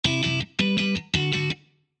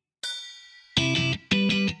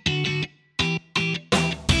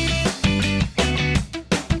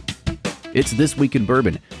It's This Week in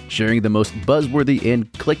Bourbon, sharing the most buzzworthy and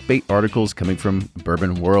clickbait articles coming from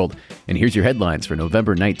Bourbon World. And here's your headlines for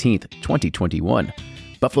November 19th, 2021.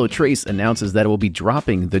 Buffalo Trace announces that it will be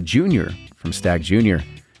dropping the Junior from Stag Junior.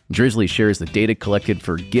 Drizzly shares the data collected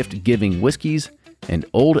for gift-giving whiskeys. And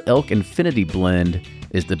Old Elk Infinity Blend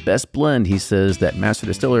is the best blend, he says, that master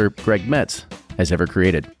distiller Greg Metz has ever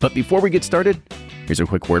created. But before we get started, here's a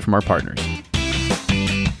quick word from our partners.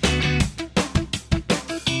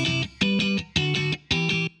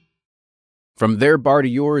 From their bar to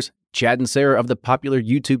yours, Chad and Sarah of the popular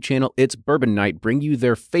YouTube channel It's Bourbon Night bring you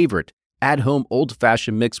their favorite at-home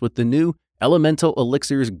old-fashioned mix with the new Elemental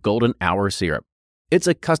Elixirs Golden Hour Syrup. It's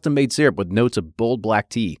a custom-made syrup with notes of bold black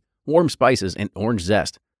tea, warm spices, and orange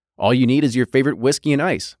zest. All you need is your favorite whiskey and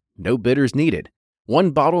ice. No bitters needed.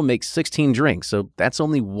 One bottle makes 16 drinks, so that's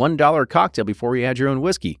only $1 a cocktail before you add your own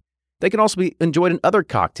whiskey. They can also be enjoyed in other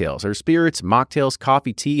cocktails or spirits, mocktails,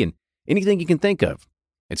 coffee, tea, and anything you can think of.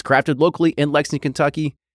 It's crafted locally in Lexington,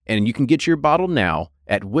 Kentucky, and you can get your bottle now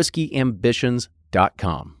at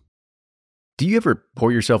whiskeyambitions.com. Do you ever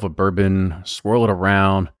pour yourself a bourbon, swirl it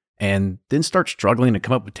around, and then start struggling to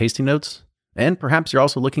come up with tasting notes? And perhaps you're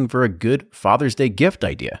also looking for a good Father's Day gift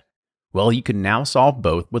idea. Well, you can now solve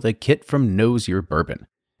both with a kit from Knows Your Bourbon.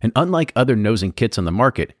 And unlike other nosing kits on the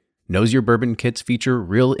market, Knows Your Bourbon kits feature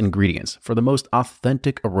real ingredients for the most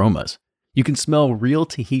authentic aromas. You can smell real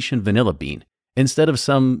Tahitian vanilla bean instead of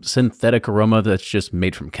some synthetic aroma that's just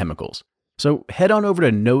made from chemicals. So head on over to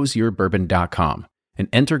knowsyourbourbon.com and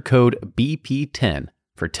enter code BP10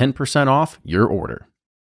 for 10% off your order.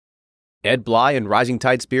 Ed Bly and Rising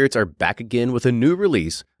Tide Spirits are back again with a new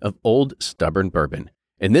release of Old Stubborn Bourbon.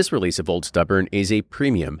 And this release of Old Stubborn is a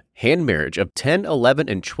premium hand marriage of 10, 11,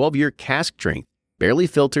 and 12-year cask strength, barely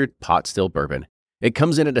filtered pot still bourbon. It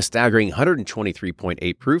comes in at a staggering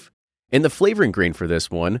 123.8 proof, and the flavoring grain for this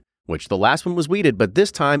one, which the last one was wheated, but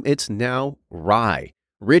this time it's now rye.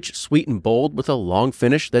 Rich, sweet, and bold with a long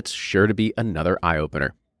finish that's sure to be another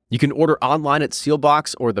eye-opener. You can order online at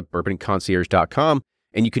Sealbox or thebourbonconcierge.com,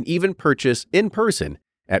 and you can even purchase in person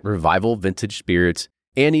at Revival Vintage Spirits,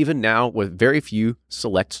 and even now with very few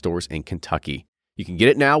select stores in Kentucky. You can get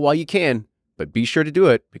it now while you can, but be sure to do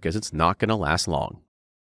it because it's not going to last long.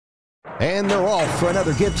 And they're off for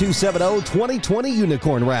another Give 270 2020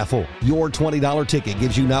 Unicorn Raffle. Your $20 ticket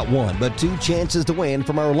gives you not one, but two chances to win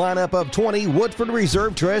from our lineup of 20 Woodford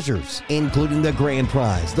Reserve treasures, including the grand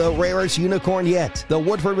prize, the rarest unicorn yet, the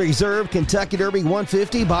Woodford Reserve Kentucky Derby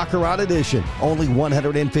 150 Baccarat Edition. Only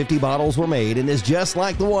 150 bottles were made and is just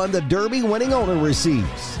like the one the Derby winning owner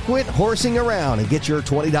receives. Quit horsing around and get your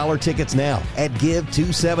 $20 tickets now at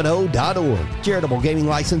give270.org. Charitable Gaming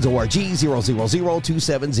License ORG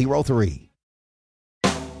 0002703.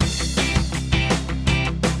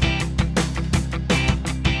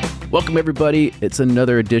 Welcome, everybody. It's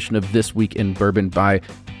another edition of This Week in Bourbon by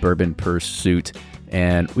Bourbon Pursuit.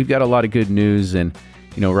 And we've got a lot of good news. And,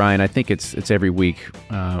 you know, Ryan, I think it's every week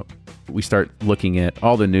we start looking at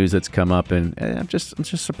all the news that's come up. And I'm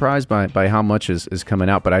just surprised by how much is coming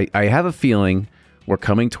out. But I have a feeling we're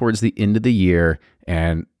coming towards the end of the year,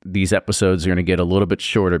 and these episodes are going to get a little bit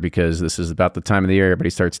shorter because this is about the time of the year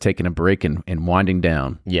everybody starts taking a break and winding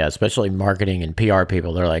down. Yeah, especially marketing and PR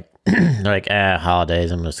people. They're like,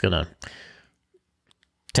 holidays, I'm just going to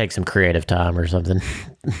take some creative time or something.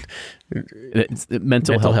 It's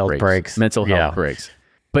mental health breaks. Mental health breaks.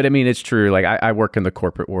 But I mean, it's true. Like I work in the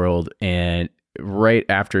corporate world, and right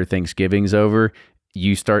after Thanksgiving's over,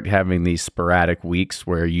 you start having these sporadic weeks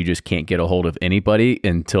where you just can't get a hold of anybody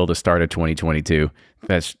until the start of 2022.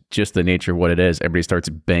 That's just the nature of what it is. Everybody starts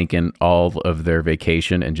banking all of their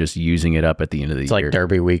vacation and just using it up at the end of the year. It's like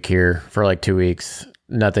Derby week here for like 2 weeks.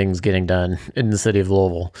 Nothing's getting done in the city of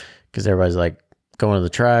Louisville because everybody's like going to the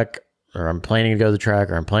track, or I'm planning to go to the track,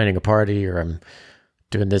 or I'm planning a party, or I'm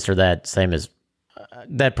doing this or that. Same as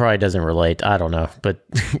that probably doesn't relate. I don't know, but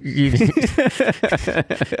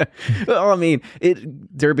well, I mean,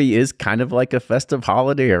 Derby is kind of like a festive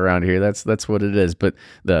holiday around here. That's what it is. But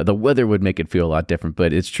the weather would make it feel a lot different.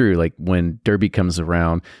 But it's true. Like when Derby comes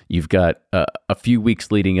around, you've got a few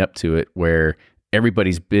weeks leading up to it where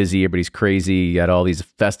everybody's busy, everybody's crazy. You got all these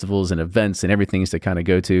festivals and events and everything to kind of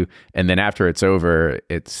go to. And then after it's over,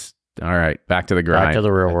 it's all right, back to the grind. Back to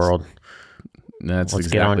the real world. Let's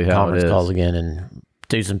exactly get on conference calls again and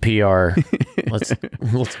do some PR. Let's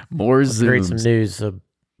more Zooms. Create some news so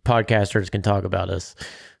podcasters can talk about us.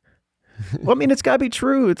 Well, I mean, it's got to be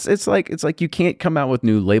true. It's like you can't come out with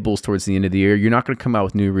new labels towards the end of the year. You're not going to come out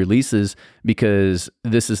with new releases because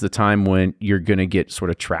this is the time when you're going to get sort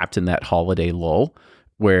of trapped in that holiday lull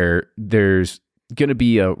where there's going to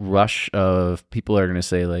be a rush of people that are going to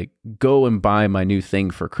say, like, go and buy my new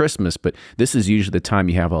thing for Christmas. But this is usually the time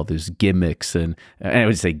you have all those gimmicks, and I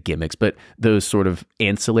would say gimmicks, but those sort of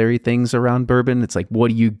ancillary things around bourbon. It's like, what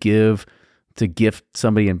do you give to gift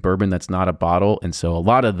somebody in bourbon that's not a bottle? And so a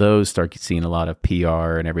lot of those start seeing a lot of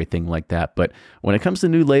PR and everything like that. But when it comes to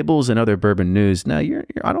new labels and other bourbon news, no,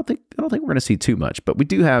 I don't think we're going to see too much, but we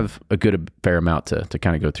do have a fair amount to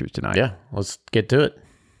kind of go through tonight. Yeah, let's get to it.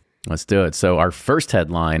 Let's do it. So our first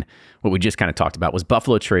headline, what we just kind of talked about, was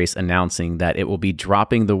Buffalo Trace announcing that it will be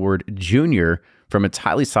dropping the word junior from its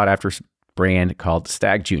highly sought after brand called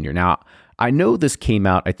Stag Junior. Now, I know this came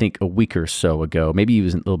out, I think, a week or so ago, maybe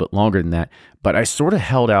even a little bit longer than that, but I sort of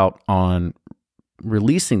held out on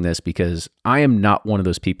releasing this because I am not one of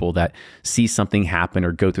those people that see something happen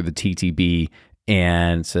or go through the TTB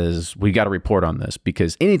and says, we got to report on this,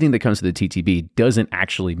 because anything that comes to the TTB doesn't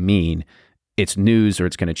actually mean it's news or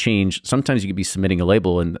it's going to change. Sometimes you could be submitting a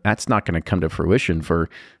label and that's not going to come to fruition for,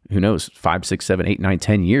 who knows, 5, 6, 7, 8, 9,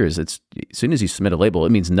 10 years. As soon as you submit a label,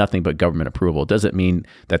 it means nothing but government approval. It doesn't mean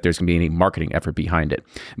that there's going to be any marketing effort behind it.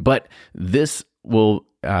 But this will,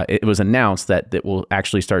 it was announced that it will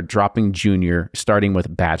actually start dropping junior starting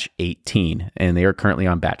with batch 18, and they are currently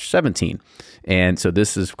on batch 17. And so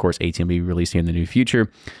this is, of course, 18 will be released here in the near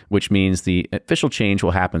future, which means the official change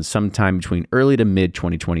will happen sometime between early to mid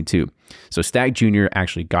 2022. So Stag Junior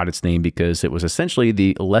actually got its name because it was essentially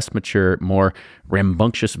the less mature, more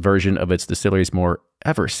rambunctious version of its distillery's more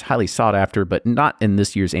highly sought after, but not in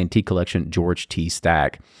this year's antique collection, George T.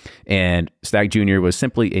 Stagg. And Stag Junior was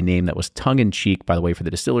simply a name that was tongue-in-cheek, by the way, for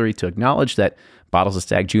the distillery to acknowledge that bottles of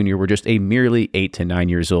Stag Junior were just a merely 8 to 9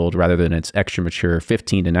 years old rather than its extra mature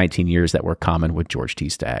 15 to 19 years that were common with George T.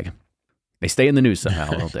 Stagg. They stay in the news somehow,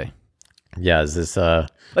 don't they? Yeah, is this...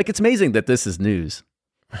 Like, it's amazing that this is news.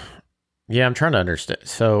 Yeah, I'm trying to understand.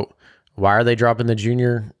 So why are they dropping the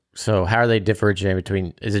junior? So how are they differentiating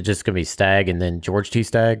between, is it just going to be Stag and then George T.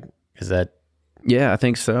 Stagg? Is that? Yeah, I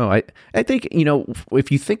think so. I think,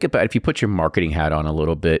 if you think about it, if you put your marketing hat on a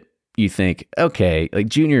little bit, you think, okay, like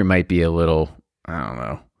junior might be a little, I don't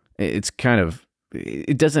know. It's kind of,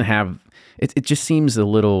 it doesn't have, it just seems a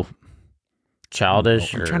little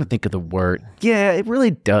childish. I'm trying to think of the word. Yeah, it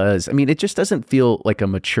really does. I mean, it just doesn't feel like a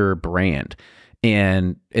mature brand.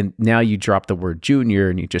 And now you drop the word junior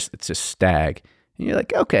and it's just Stag. And you're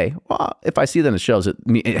like, okay, well, if I see that on the shelves,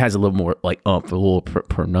 it has a little more like a little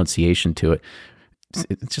pronunciation to it.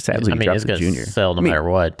 It's just sadly, it's going to sell no matter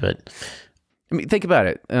what. But I mean, think about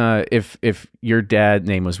it. If your dad's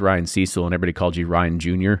name was Ryan Cecil and everybody called you Ryan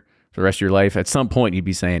Jr. for the rest of your life, at some point you'd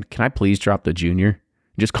be saying, "Can I please drop the Junior?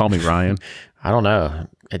 Just call me Ryan." I don't know.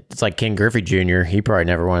 It's like Ken Griffey Jr. He probably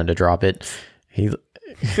never wanted to drop it.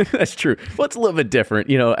 That's true. Well, it's a little bit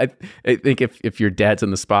different. I think if your dad's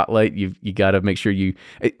in the spotlight, you got to make sure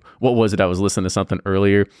what was it? I was listening to something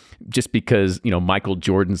earlier, just because, Michael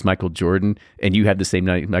Jordan's Michael Jordan and you had the same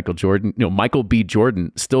name, Michael Jordan, Michael B.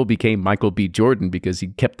 Jordan still became Michael B. Jordan because he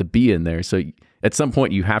kept the B in there. So at some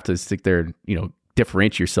point you have to stick there and,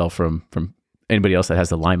 differentiate yourself from anybody else that has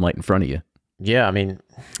the limelight in front of you. Yeah. I mean,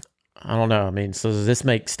 I don't know. I mean, so does this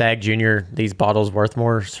make Stag Junior these bottles worth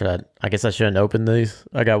more? I guess I shouldn't open these.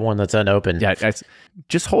 I got one that's unopened. Yeah,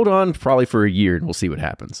 just hold on probably for a year and we'll see what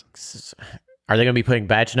happens. Are they going to be putting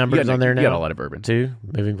batch numbers on there now? You got a lot of bourbon too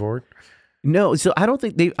moving forward. No, so I don't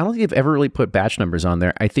think they've ever really put batch numbers on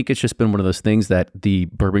there. I think it's just been one of those things that the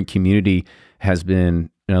bourbon community has been.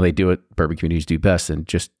 They do what bourbon communities do best and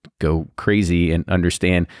just go crazy and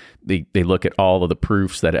understand. They look at all of the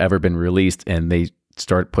proofs that have ever been released and they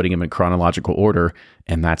start putting them in chronological order,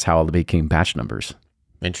 and that's how they became batch numbers.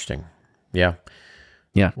 Interesting. Yeah.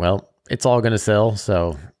 Well, it's all going to sell,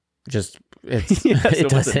 so just it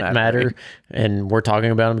doesn't matter. And we're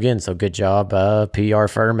talking about them again. So good job, PR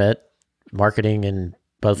firm at marketing and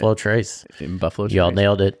Buffalo Trace. In Buffalo Trace, y'all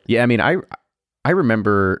nailed it. Yeah, I mean, I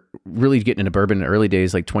remember really getting into bourbon in the early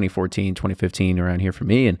days, like 2014, 2015, around here for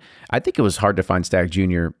me. And I think it was hard to find Stag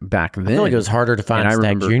Junior back then. I feel like it was harder to find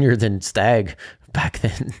Stag Junior than Stag back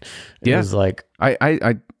then. It was like...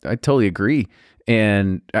 I totally agree.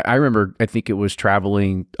 And I remember, I think it was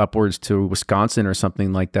traveling upwards to Wisconsin or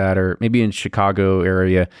something like that, or maybe in Chicago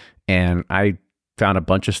area. And I found a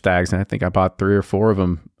bunch of Stags, and I think I bought 3 or 4 of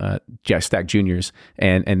them, Stag Juniors.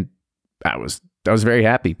 And I was very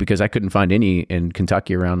happy because I couldn't find any in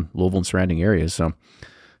Kentucky around Louisville and surrounding areas. So,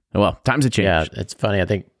 well, times have changed. Yeah, it's funny. I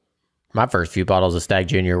think my first few bottles of Stag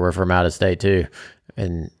Junior were from out of state too.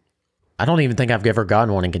 And I don't even think I've ever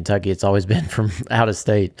gotten one in Kentucky. It's always been from out of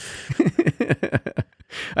state.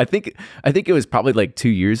 I think it was probably like 2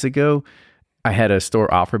 years ago. I had a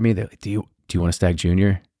store offer me, they're like, do you want a Stag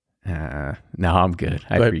Junior? No, I'm good.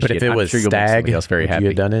 I appreciate But if it I'm was sure you'll make Stag, somebody else very would happy. you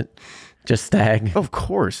have done it? Just Stag? Of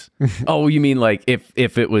course. Oh, you mean like if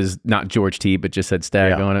it was not George T, but just said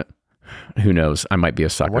Stag Yeah. on it? Who knows? I might be a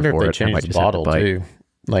sucker I wonder for if it. they I might changed the just have to bottle bite. too.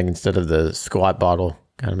 Like instead of the squat bottle,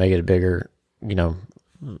 kind of make it a bigger, I You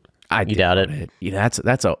doubt doubt it. Yeah,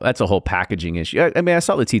 that's a whole packaging issue. I mean, I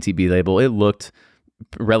saw the TTB label. It looked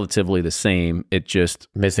relatively the same. It just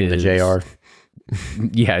missing the is- JR.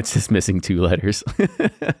 Yeah, it's just missing 2 letters.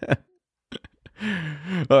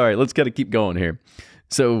 All right, let's keep going here.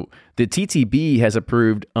 So the TTB has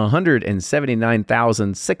approved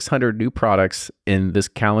 179,600 new products in this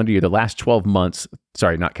calendar year, the last 12 months.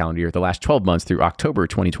 Sorry, not calendar year, the last 12 months through October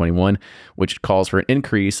 2021, which calls for an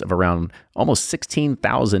increase of around almost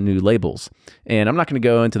 16,000 new labels. And I'm not going to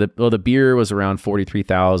go into the beer was around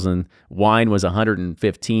 43,000, wine was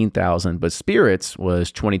 115,000, but spirits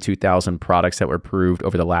was 22,000 products that were approved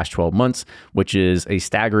over the last 12 months, which is a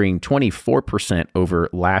staggering 24% over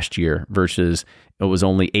last year versus it was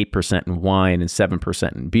only 8% in wine and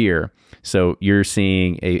 7% in beer. So you're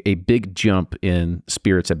seeing a big jump in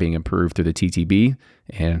spirits that being improved through the TTB.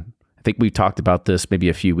 And I think we talked about this maybe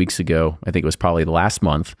a few weeks ago. I think it was probably the last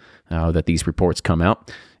month that these reports come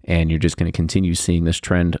out. And you're just going to continue seeing this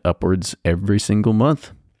trend upwards every single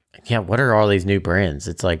month. Yeah, what are all these new brands?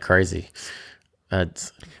 It's like crazy. Well,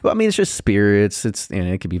 I mean, it's just spirits.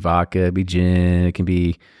 It could be vodka, it could be gin, it can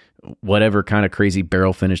be whatever kind of crazy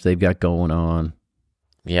barrel finish they've got going on.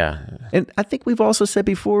 Yeah. And I think we've also said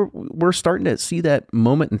before, we're starting to see that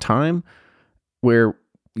moment in time where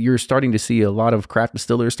you're starting to see a lot of craft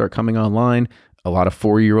distillers start coming online, a lot of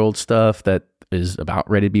 4-year-old stuff that is about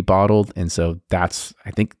ready to be bottled. And so I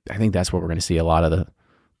think that's where we're going to see a lot of the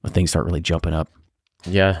things start really jumping up.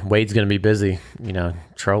 Yeah, Wade's going to be busy,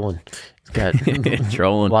 trolling. He's got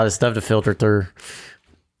Trolling. a lot of stuff to filter through.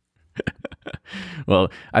 Well,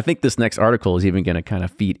 I think this next article is even going to kind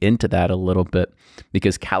of feed into that a little bit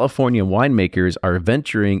because California winemakers are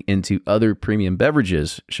venturing into other premium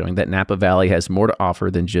beverages, showing that Napa Valley has more to offer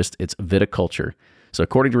than just its viticulture. So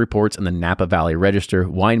according to reports in the Napa Valley Register,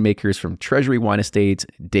 winemakers from Treasury Wine Estates,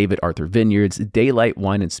 David Arthur Vineyards, Daylight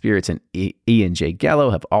Wine and Spirits, and E&J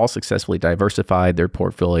Gallo have all successfully diversified their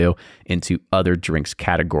portfolio into other drinks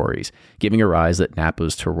categories, giving a rise that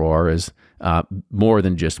Napa's terroir is more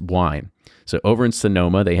than just wine. So over in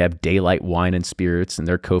Sonoma, they have Daylight Wine and Spirits, and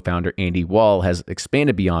their co-founder, Andy Wall, has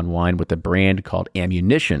expanded beyond wine with a brand called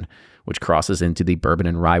Ammunition, which crosses into the bourbon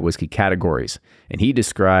and rye whiskey categories. And he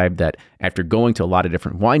described that after going to a lot of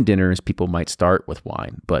different wine dinners, people might start with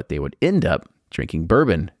wine, but they would end up drinking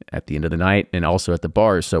bourbon at the end of the night and also at the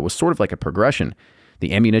bars. So it was sort of like a progression.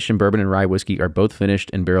 The Ammunition bourbon and rye whiskey are both finished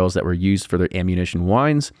in barrels that were used for their Ammunition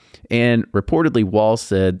wines. And reportedly, Wall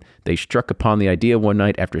said they struck upon the idea one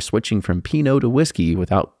night after switching from Pinot to whiskey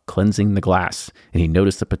without cleansing the glass. And he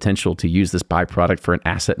noticed the potential to use this byproduct for an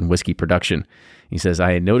asset in whiskey production. He says,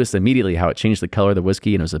 I had noticed immediately how it changed the color of the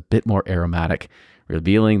whiskey and it was a bit more aromatic,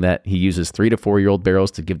 revealing that he uses 3 to 4-year-old barrels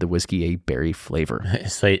to give the whiskey a berry flavor.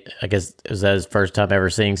 So I guess was that his first time ever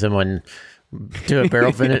seeing someone do a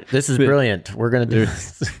barrel finish? This is brilliant. We're going to do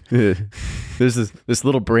this. There's this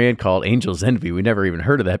little brand called Angel's Envy. We never even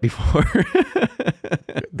heard of that before.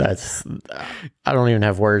 I don't even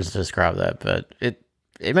have words to describe that, but it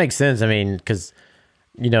makes sense. I mean, because,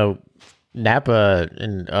 Napa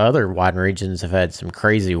and other wine regions have had some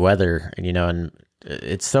crazy weather, and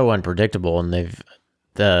it's so unpredictable, and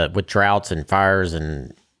with droughts and fires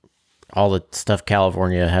and all the stuff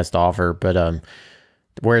California has to offer. But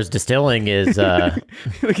whereas distilling is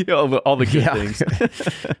Look at all the good things.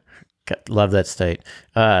 love that state.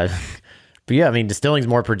 But yeah, I mean, distilling's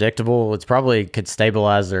more predictable. It's probably could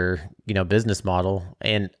stabilize their business model.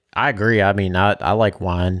 And I agree. I mean, I like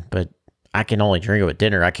wine, but I can only drink it with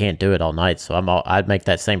dinner. I can't do it all night. So I'd make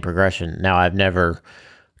that same progression. Now, I've never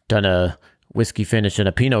done a whiskey finish in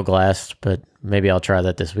a Pinot glass, but maybe I'll try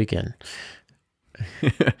that this weekend.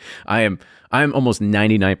 I'm almost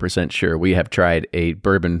 99% sure we have tried a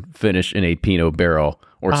bourbon finish in a Pinot barrel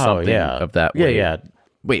or something of that way. Yeah.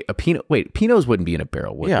 Wait, Pinots wouldn't be in a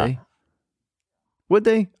barrel, would they? Would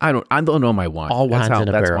they? I don't know my wine. All wine's in a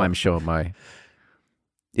barrel. That's why I'm showing my...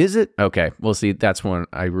 Is it? Okay. Well, see, that's when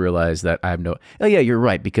I realized that I have no... Oh, yeah, you're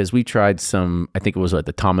right, because we tried some, I think it was like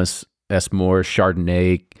the Thomas S. Moore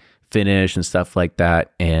Chardonnay finish and stuff like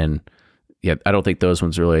that. And yeah, I don't think those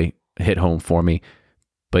ones really hit home for me.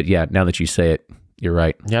 But yeah, now that you say it, you're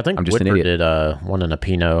right. Yeah, I think I'm just an Woodford idiot. did one in a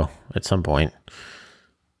Pinot at some point.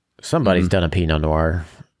 Somebody's done a Pinot Noir.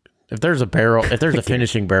 If there's a barrel, if there's a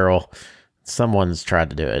finishing barrel, someone's tried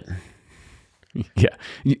to do it. Yeah.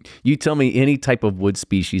 You tell me any type of wood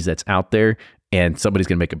species that's out there, and somebody's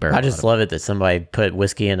going to make a barrel. I just love it that somebody put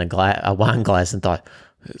whiskey in a wine glass and thought,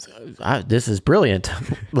 this is brilliant.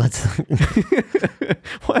 Let's.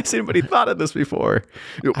 Why has anybody thought of this before?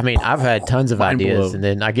 I mean, I've had tons of Mind ideas, blown. and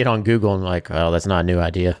then I get on Google and I'm like, oh, that's not a new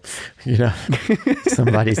idea. You know,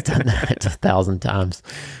 somebody's done that 1,000 times.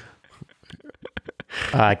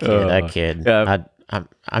 I kid. Yeah.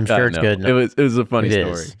 I'm sure it's good. It was a funny It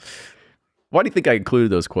story. is. Why do you think I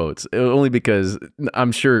included those quotes? Only because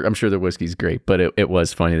I'm sure the whiskey's great, but it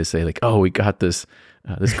was funny to say like, oh, we got this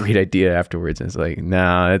great idea afterwards. And it's like,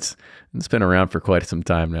 nah, it's been around for quite some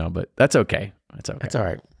time now, but that's okay. That's okay. That's all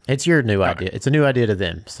right. It's your new idea. It's a new idea to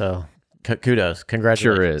them. So kudos.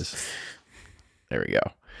 Congratulations. Sure is. There we go.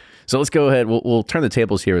 So let's go ahead. We'll turn the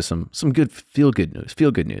tables here with some good feel good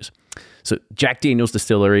news. So Jack Daniel's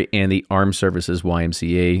Distillery and the Armed Services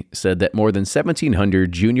YMCA said that more than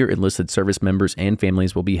 1,700 junior enlisted service members and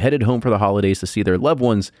families will be headed home for the holidays to see their loved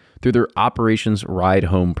ones through their Operations Ride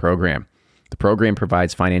Home program. The program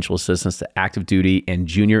provides financial assistance to active duty and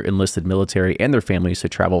junior enlisted military and their families to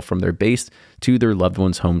travel from their base to their loved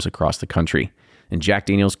ones' homes across the country. And Jack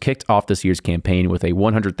Daniel's kicked off this year's campaign with a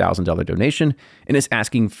 $100,000 donation and is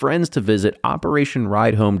asking friends to visit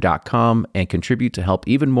OperationRideHome.com and contribute to help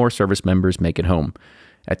even more service members make it home.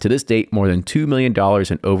 To this date, more than $2 million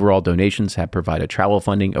in overall donations have provided travel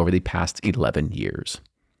funding over the past 11 years.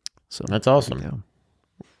 So That's awesome.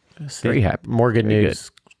 Very happy. More good Very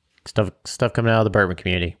news. Stuff coming out of the bourbon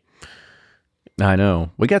community. I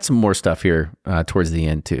know. We got some more stuff here towards the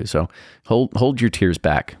end too. So hold your tears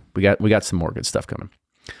back. We got some more good stuff coming.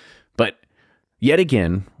 But yet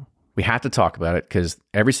again, we have to talk about it because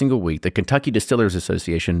every single week the Kentucky Distillers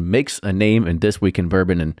Association makes a name in This Week in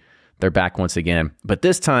Bourbon, and they're back once again. But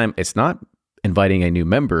this time it's not inviting a new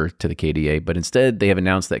member to the KDA, but instead they have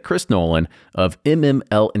announced that Chris Nolan of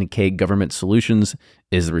MML&K Government Solutions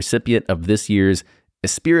is the recipient of this year's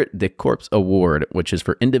Esprit de Corps Award, which is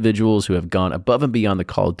for individuals who have gone above and beyond the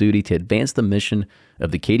call of duty to advance the mission of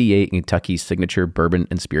the KDA and Kentucky's signature bourbon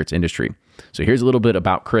and spirits industry. So here's a little bit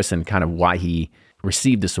about Chris and kind of why he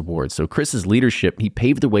received this award. So Chris's leadership, he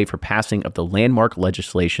paved the way for passing of the landmark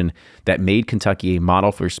legislation that made Kentucky a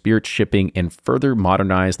model for spirit shipping and further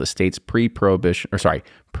modernized the state's prohibition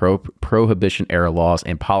era laws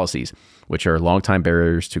and policies, which are longtime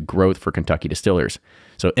barriers to growth for Kentucky distillers.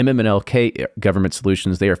 So MML&K Government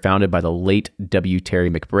Solutions, they are founded by the late W.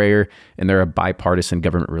 Terry McBrayer, and they're a bipartisan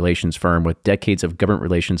government relations firm with decades of government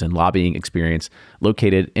relations and lobbying experience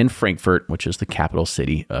located in Frankfort, which is the capital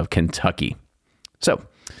city of Kentucky. So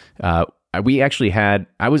I've actually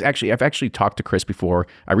talked to Chris before.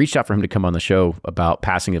 I reached out for him to come on the show about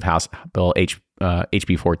passing of House Bill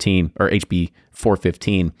HB 14 or HB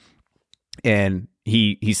 415. And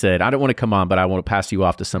he said, I don't want to come on, but I want to pass you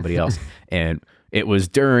off to somebody else. And it was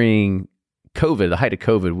during COVID, the height of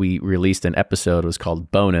COVID, we released an episode. It was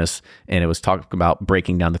called Bonus, and it was talking about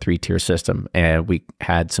breaking down the 3-tier system. And we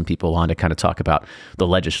had some people on to kind of talk about the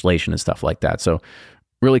legislation and stuff like that. So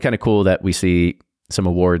really kind of cool that we see some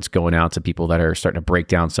awards going out to people that are starting to break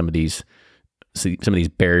down some of these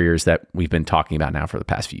barriers that we've been talking about now for the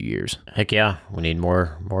past few years. Heck yeah, we need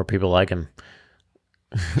more people like him.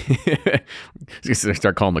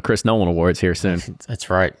 Start calling the Chris Nolan Awards here soon. That's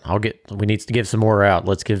right. We need to give some more out.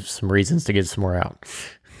 Let's give some reasons to give some more out.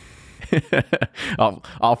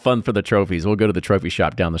 I'll fund for the trophies. We'll go to the trophy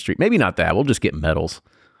shop down the street. Maybe not that. We'll just get medals.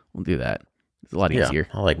 We'll do that. It's a lot easier.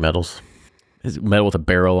 I like medals. Is it medal with a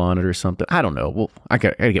barrel on it or something? I don't know. I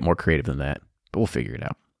gotta get more creative than that, but we'll figure it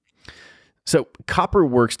out. So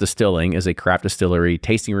Copperworks Distilling is a craft distillery,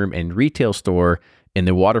 tasting room, and retail store in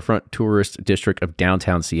the waterfront tourist district of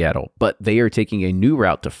downtown Seattle, but they are taking a new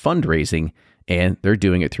route to fundraising, and they're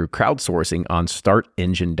doing it through crowdsourcing on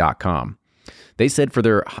startengine.com. They said for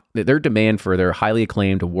their demand for their highly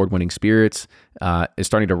acclaimed award-winning spirits is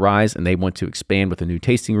starting to rise, and they want to expand with a new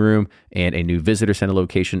tasting room and a new visitor center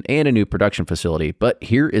location and a new production facility. But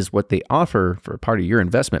here is what they offer for part of your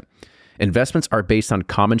investment. Investments are based on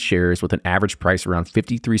common shares with an average price around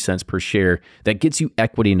 53 cents per share that gets you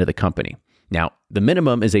equity into the company. Now, the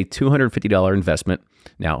minimum is a $250 investment.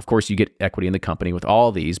 Now, of course, you get equity in the company with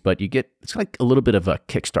all these, but it's like a little bit of a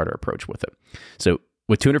Kickstarter approach with it. So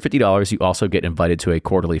with $250, you also get invited to a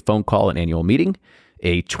quarterly phone call and annual meeting.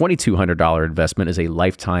 A $2,200 investment is a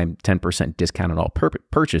lifetime 10% discount on all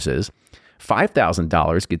purchases.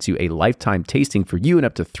 $5,000 gets you a lifetime tasting for you and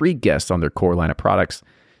up to 3 guests on their core line of products.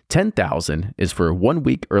 $10,000 is for 1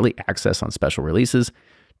 week early access on special releases.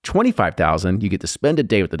 $25,000, you get to spend a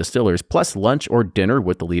day with the distillers plus lunch or dinner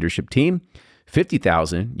with the leadership team.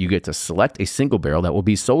 $50,000, you get to select a single barrel that will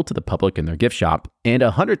be sold to the public in their gift shop. And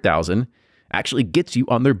 $100,000 actually gets you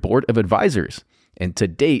on their board of advisors. And to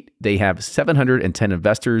date, they have 710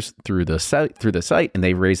 investors through the site, and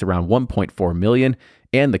they've raised around 1.4 million,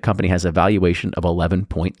 and the company has a valuation of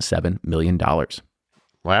 $11.7 million.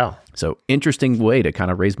 Wow. So interesting way to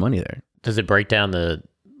kind of raise money there. Does it break down the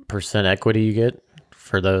percent equity you get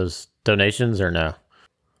for those donations or no?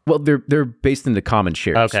 Well, they're based into common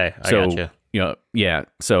shares. Okay, I gotcha. Yeah.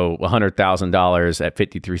 So $100,000 at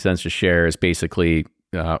 53 cents a share is basically,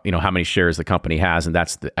 how many shares the company has, and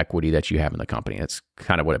that's the equity that you have in the company. That's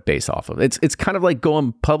kind of what it based off of. It's kind of like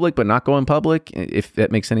going public, but not going public, if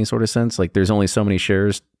that makes any sort of sense. Like there's only so many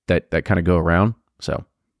shares that kind of go around. So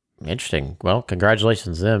interesting. Well,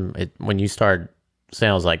 congratulations to them. When you started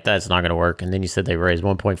saying, I was like, that's not going to work, and then you said they raised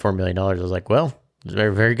 $1.4 million. I was like, well, it's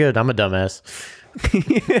very, very good. I'm a dumbass.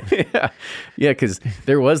 Yeah, because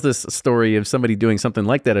there was this story of somebody doing something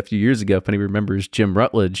like that a few years ago. If anybody remembers Jim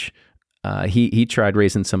Rutledge, he tried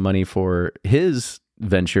raising some money for his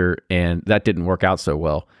venture, and that didn't work out so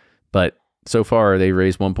well. But so far, they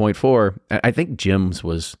raised 1.4. I think Jim's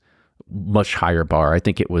was much higher bar. I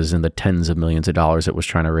think it was in the tens of millions of dollars it was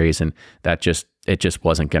trying to raise, and it just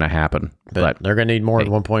wasn't going to happen. But they're going to need more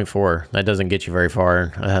than 1.4. That doesn't get you very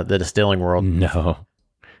far in the distilling world.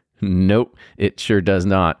 Nope, it sure does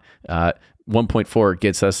not. 1.4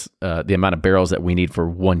 gets us the amount of barrels that we need for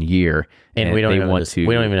 1 year, and we don't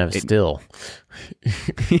even have still.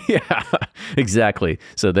 Yeah, exactly.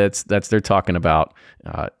 So that's they're talking about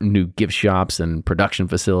new gift shops and production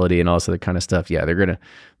facility and all this other kind of stuff. Yeah, they're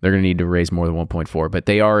gonna need to raise more than 1.4, but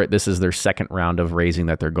this is their second round of raising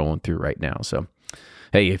that they're going through right now. So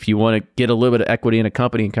hey, if you want to get a little bit of equity in a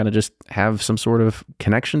company and kind of just have some sort of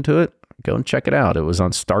connection to it, go and check it out. It was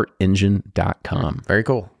on startengine.com. Very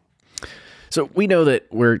cool. So we know that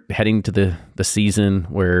we're heading to the season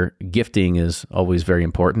where gifting is always very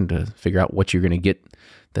important to figure out what you're going to get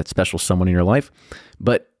that special someone in your life.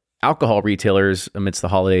 But alcohol retailers, amidst the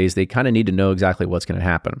holidays, they kind of need to know exactly what's going to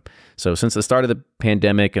happen. So since the start of the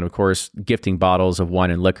pandemic, and of course, gifting bottles of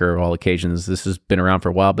wine and liquor on all occasions, this has been around for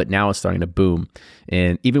a while, but now it's starting to boom.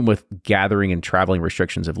 And even with gathering and traveling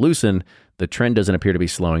restrictions have loosened, the trend doesn't appear to be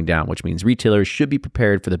slowing down, which means retailers should be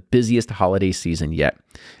prepared for the busiest holiday season yet.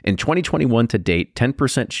 In 2021 to date,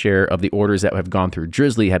 10% share of the orders that have gone through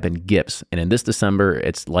Drizly have been gifts. And in this December,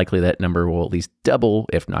 it's likely that number will at least double,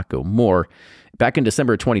 if not go more. Back in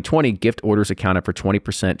December 2020, gift orders accounted for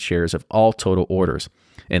 20% shares of all total orders.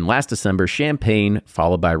 And last December, champagne,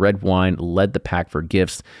 followed by red wine, led the pack for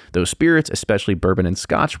gifts, though spirits, especially bourbon and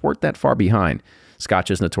scotch, weren't that far behind.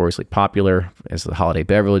 Scotch is notoriously popular as a holiday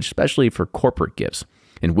beverage, especially for corporate gifts.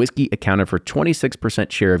 And whiskey accounted for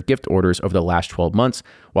 26% share of gift orders over the last 12 months.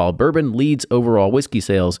 While bourbon leads overall whiskey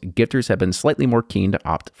sales, gifters have been slightly more keen to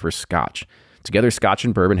opt for scotch. Together, scotch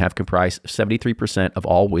and bourbon have comprised 73% of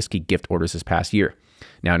all whiskey gift orders this past year.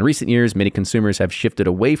 Now, in recent years, many consumers have shifted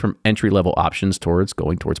away from entry-level options towards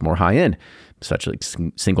more high-end, such as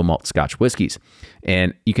single malt Scotch whiskeys.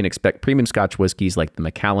 And you can expect premium Scotch whiskeys like the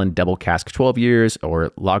Macallan Double Cask 12 years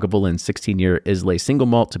or Lagavulin 16-year Islay single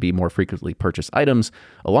malt to be more frequently purchased items,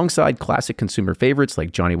 alongside classic consumer favorites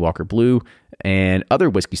like Johnnie Walker Blue and other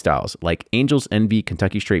whiskey styles like Angel's Envy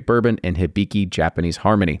Kentucky Straight Bourbon and Hibiki Japanese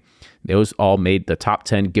Harmony. Those all made the top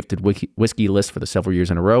 10 gifted whiskey list for the several years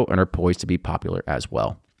in a row and are poised to be popular as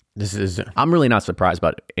well. I'm really not surprised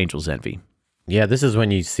about Angel's Envy. Yeah, this is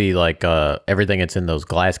when you see like everything that's in those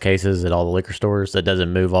glass cases at all the liquor stores that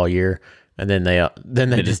doesn't move all year, and then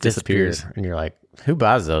they just disappear, and you're like, who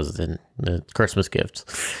buys those in the Christmas gifts?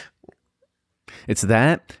 It's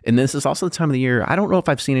that, and this is also the time of the year. I don't know if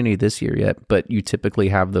I've seen any this year yet, but you typically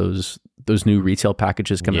have those new retail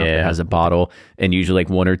packages coming up that has a bottle and usually like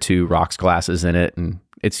one or two rocks glasses in it, and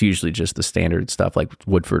it's usually just the standard stuff like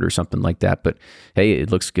Woodford or something like that. But hey,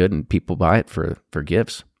 it looks good and people buy it for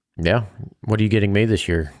gifts. Yeah. What are you getting me this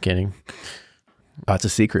year, Kenny? It's a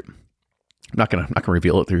secret. I'm not gonna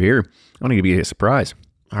reveal it through here. I'm gonna give you a surprise.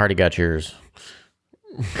 I already got yours.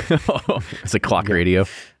 It's a clock radio.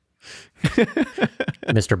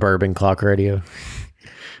 Mr. Bourbon clock radio.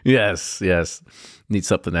 Yes. Need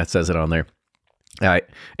something that says it on there.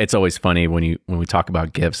 It's always funny when we talk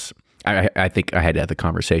about gifts. I think I had to have the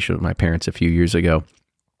conversation with my parents a few years ago.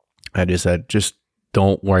 I just said, just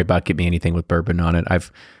don't worry about getting me anything with bourbon on it.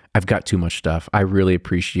 I've got too much stuff. I really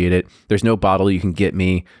appreciate it. There's no bottle you can get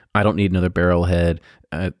me. I don't need another barrel head.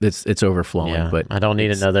 It's overflowing. Yeah, but I don't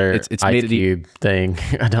need another ice cube thing.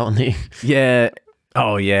 I don't need. Yeah.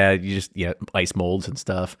 Oh yeah. Ice molds and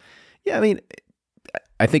stuff. Yeah. I mean,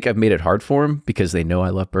 I think I've made it hard for them because they know I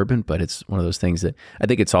love bourbon, but it's one of those things that I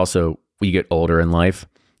think it's also when you get older in life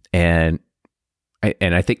and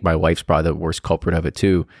and I think my wife's probably the worst culprit of it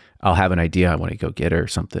too. I'll have an idea I want to go get her or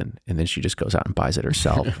something, and then she just goes out and buys it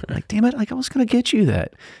herself. I'm like, damn it, like I was going to get you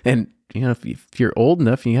that. And if you're old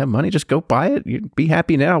enough and you have money, just go buy it. You'd be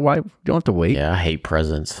happy now. Why? You don't have to wait. Yeah, I hate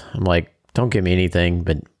presents. I'm like, don't give me anything,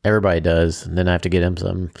 but everybody does, and then I have to get him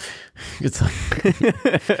some. It's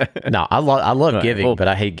no, I love giving, but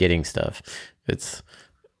I hate getting stuff.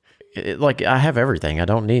 Like I have everything. I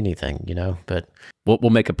don't need anything, But we'll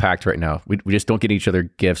make a pact right now. We just don't get each other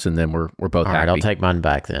gifts, and then we're both all happy. right, I'll take mine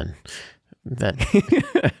back then.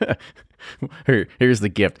 Here's the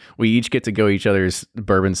gift. We each get to go each other's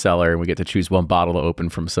bourbon cellar, and we get to choose one bottle to open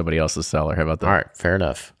from somebody else's cellar. How about that? All right, fair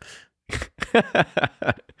enough.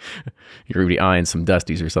 You're really eyeing some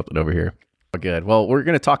Dusties or something over here. Good. Well, we're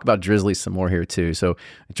going to talk about Drizly some more here too. So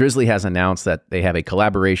Drizly has announced that they have a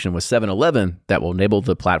collaboration with 7-Eleven that will enable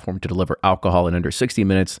the platform to deliver alcohol in under 60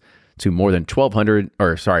 minutes to more than 1,200,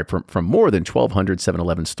 from more than 1,200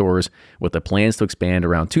 7-Eleven stores, with the plans to expand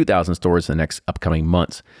around 2,000 stores in the next upcoming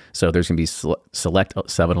months. So there's going to be select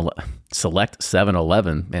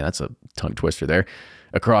 7-Eleven. Man, that's a tongue twister there.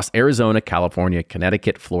 Across Arizona, California,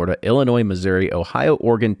 Connecticut, Florida, Illinois, Missouri, Ohio,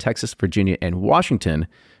 Oregon, Texas, Virginia, and Washington,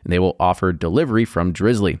 and they will offer delivery from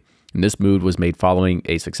Drizly. And this move was made following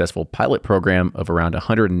a successful pilot program of around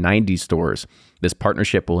 190 stores. This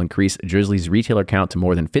partnership will increase Drizly's retailer count to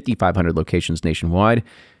more than 5,500 locations nationwide.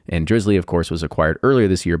 And Drizly, of course, was acquired earlier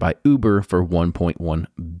this year by Uber for $1.1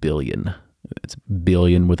 billion. It's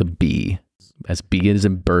billion with a B. As B as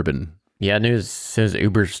in bourbon. Yeah, I knew as soon as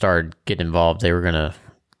Uber started getting involved, they were going to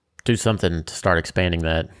do something to start expanding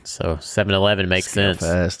that. So 7-Eleven makes sense.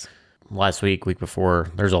 Fast. Last week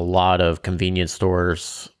before, there's a lot of convenience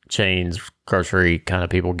stores, chains, grocery kind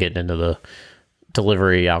of people getting into the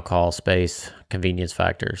delivery alcohol space, convenience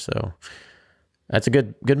factor. So that's a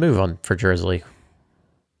good move for Drizly.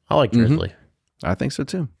 I like Drizly. Mm-hmm. I think so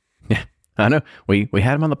too. Yeah, I know. We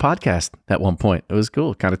had him on the podcast at one point. It was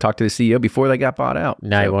cool. Kind of talked to the CEO before they got bought out.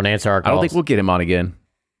 Now he won't answer our calls. I don't think we'll get him on again.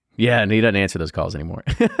 Yeah, and he doesn't answer those calls anymore.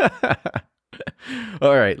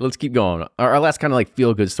 All right, let's keep going. Our last kind of like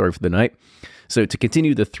feel-good story for the night. So to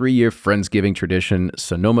continue the 3-year Friendsgiving tradition,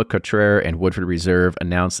 Sonoma-Cutrer and Woodford Reserve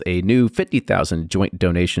announced a new $50,000 joint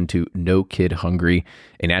donation to No Kid Hungry,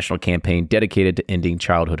 a national campaign dedicated to ending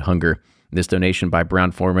childhood hunger. This donation by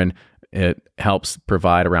Brown-Forman helps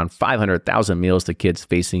provide around 500,000 meals to kids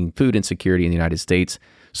facing food insecurity in the United States.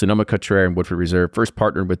 Sonoma-Cutrer and Woodford Reserve first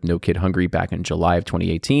partnered with No Kid Hungry back in July of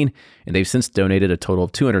 2018, and they've since donated a total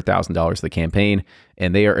of $200,000 to the campaign,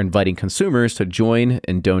 and they are inviting consumers to join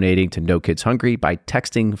in donating to No Kids Hungry by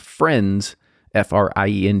texting FRIENDS,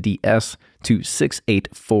 FRIENDS, to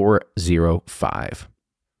 68405.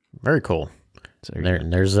 Very cool. So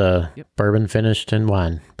there's a bourbon finished in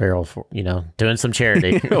wine barrel for, doing some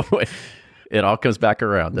charity. It all comes back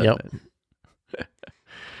around, doesn't it?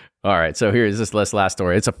 All right, so here's this last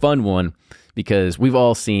story. It's a fun one because we've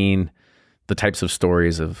all seen the types of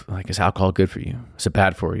stories of like, is alcohol good for you? Is it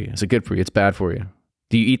bad for you? Is it good for you? It's bad for you.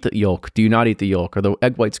 Do you eat the yolk? Do you not eat the yolk? Are the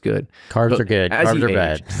egg whites good? Carbs are good. Carbs are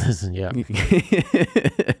bad. Yeah.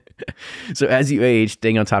 So as you age,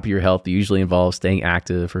 staying on top of your health usually involves staying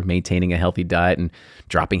active or maintaining a healthy diet and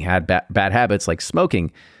dropping bad habits like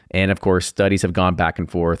smoking. And of course, studies have gone back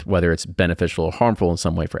and forth whether it's beneficial or harmful in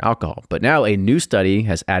some way for alcohol. But now a new study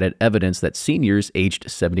has added evidence that seniors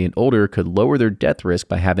aged 70 and older could lower their death risk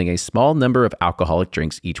by having a small number of alcoholic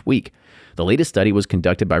drinks each week. The latest study was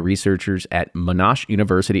conducted by researchers at Monash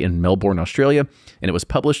University in Melbourne, Australia, and it was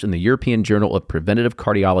published in the European Journal of Preventive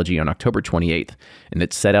Cardiology on October 28th. And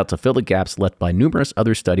it set out to fill the gaps left by numerous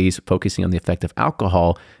other studies focusing on the effect of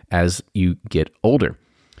alcohol as you get older.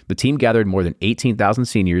 The team gathered more than 18,000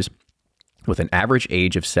 seniors with an average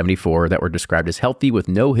age of 74 that were described as healthy with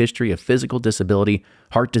no history of physical disability,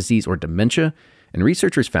 heart disease, or dementia. And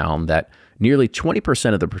researchers found that nearly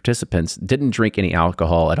 20% of the participants didn't drink any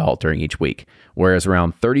alcohol at all during each week, whereas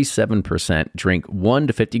around 37% drink 1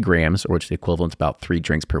 to 50 grams, which is the equivalent to about 3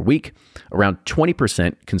 drinks per week. Around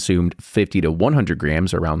 20% consumed 50 to 100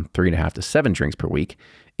 grams, or around 3.5 to 7 drinks per week.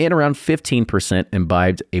 And around 15%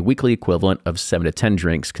 imbibed a weekly equivalent of 7 to 10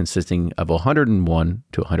 drinks consisting of 101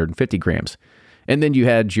 to 150 grams. And then you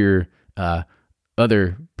had your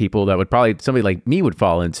other people that would probably, somebody like me would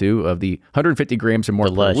fall into, of the 150 grams or more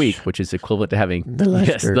per week, which is equivalent to having the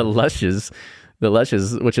Lushes,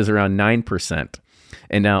 which is around 9%.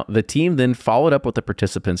 And now the team then followed up with the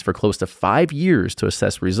participants for close to 5 years to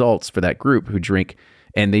assess results for that group who drink.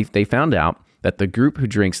 And they found out that the group who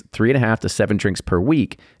drinks 3.5 to 7 drinks per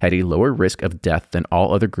week had a lower risk of death than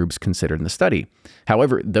all other groups considered in the study.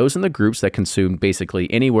 However, those in the groups that consumed basically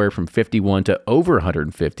anywhere from 51 to over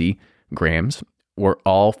 150 grams were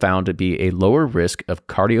all found to be a lower risk of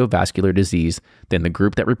cardiovascular disease than the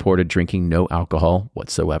group that reported drinking no alcohol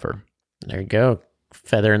whatsoever. There you go.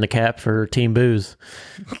 Feather in the cap for Team Booze.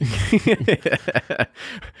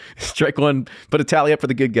 Strike one, put a tally up for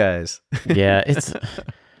the good guys. Yeah, it's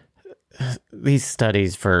these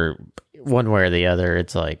studies for one way or the other.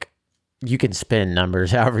 It's like you can spin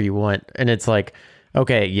numbers however you want, and it's like,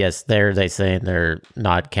 okay, yes, they saying they're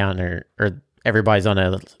not counting or everybody's on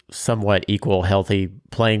a somewhat equal, healthy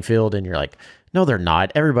playing field, and you're like, no, they're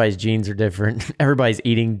not. Everybody's genes are different. Everybody's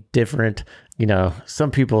eating different.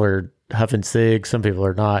 Some people are huffing cigs, some people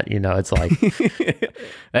are not. It's like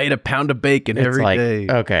I ate a pound of bacon every day.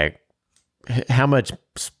 Okay, how much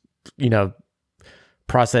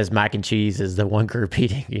processed mac and cheese is the one group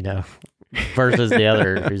eating? Versus the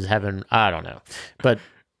other who's having, I don't know, but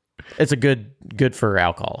it's a good for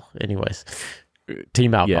alcohol, anyways.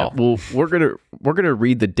 Team alcohol. Yeah, well, we're gonna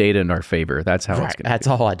read the data in our favor. That's how it's gonna. That's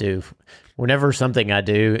all I do. Whenever something I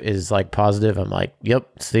do is like positive, I'm like,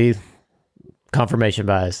 yep. See, confirmation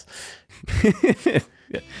bias.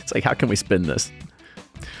 It's like, how can we spin this?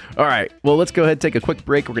 All right. Well, let's go ahead and take a quick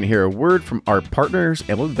break. We're gonna hear a word from our partners,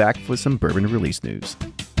 and we'll be back with some bourbon release news.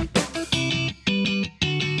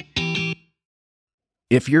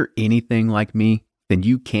 If you're anything like me, then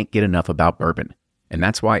you can't get enough about bourbon. And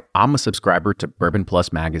that's why I'm a subscriber to Bourbon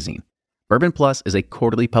Plus magazine. Bourbon Plus is a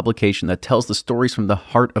quarterly publication that tells the stories from the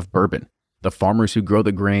heart of bourbon, the farmers who grow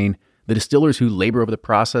the grain, the distillers who labor over the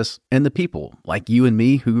process, and the people like you and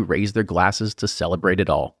me who raise their glasses to celebrate it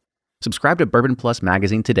all. Subscribe to Bourbon Plus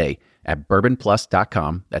magazine today at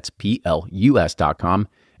bourbonplus.com, that's PLUS.com,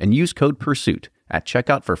 and use code PURSUIT at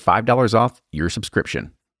checkout for $5 off your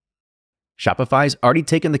subscription. Shopify's already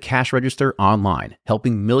taken the cash register online,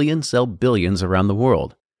 helping millions sell billions around the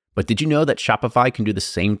world. But did you know that Shopify can do the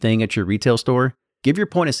same thing at your retail store? Give your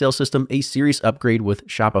point of sale system a serious upgrade with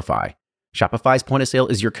Shopify. Shopify's point of sale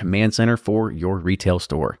is your command center for your retail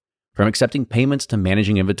store. From accepting payments to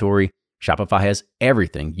managing inventory, Shopify has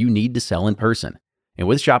everything you need to sell in person. And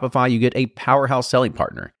with Shopify, you get a powerhouse selling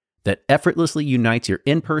partner that effortlessly unites your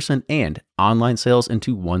in-person and online sales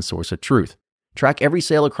into one source of truth. Track every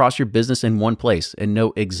sale across your business in one place and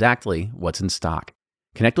know exactly what's in stock.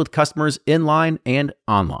 Connect with customers in-line and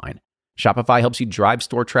online. Shopify helps you drive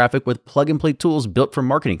store traffic with plug-and-play tools built for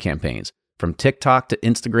marketing campaigns, from TikTok to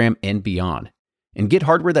Instagram and beyond. And get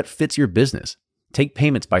hardware that fits your business. Take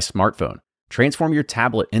payments by smartphone. Transform your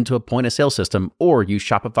tablet into a point-of-sale system or use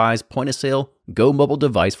Shopify's point-of-sale Go mobile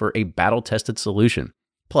device for a battle-tested solution.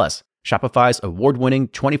 Plus, Shopify's award-winning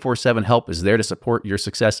 24/7 help is there to support your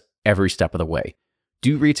success every step of the way.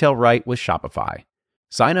 Do retail right with Shopify.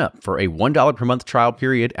 Sign up for a $1 per month trial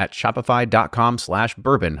period at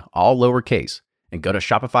shopify.com/bourbon, all lowercase, and go to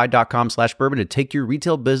shopify.com/bourbon to take your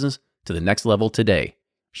retail business to the next level today.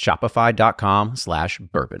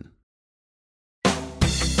 Shopify.com/bourbon.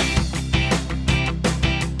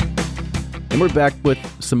 And we're back with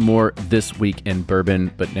some more This Week in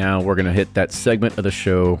Bourbon, but now we're going to hit that segment of the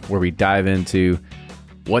show where we dive into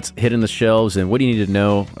what's hitting the shelves and what do you need to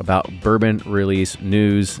know about bourbon release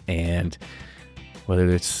news, and whether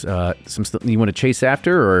it's some stuff you want to chase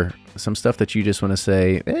after or some stuff that you just want to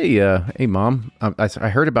say, hey, Mom, I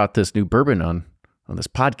heard about this new bourbon on this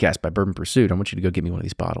podcast by Bourbon Pursuit. I want you to go get me one of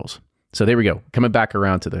these bottles. So there we go. Coming back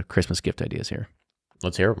around to the Christmas gift ideas here.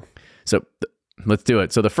 Let's hear them. So let's do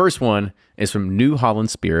it. So the first one is from New Holland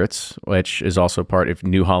Spirits, which is also part of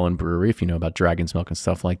New Holland Brewery, if you know about Dragon's Milk and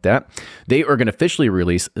stuff like that. They are going to officially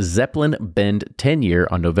release Zeppelin Bend 10-year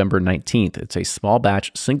on November 19th. It's a small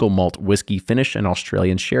batch single malt whiskey finished in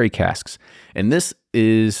Australian sherry casks. And this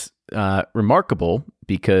is remarkable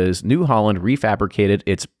because New Holland refabricated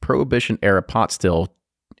its Prohibition-era pot still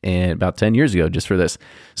about 10 years ago just for this.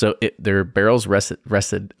 So their barrels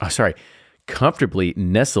comfortably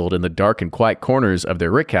nestled in the dark and quiet corners of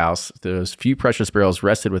their rickhouse. Those few precious barrels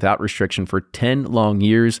rested without restriction for 10 long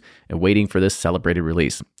years and waiting for this celebrated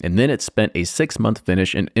release. And then it spent a 6-month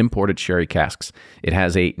finish in imported sherry casks. It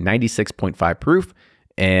has a 96.5 proof,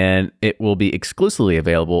 and it will be exclusively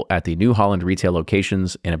available at the New Holland retail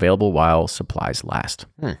locations and available while supplies last.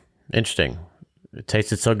 Interesting. It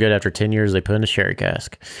tasted so good after 10 years they put in a sherry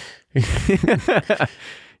cask.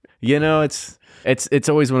 It's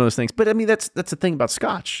always one of those things, but I mean that's the thing about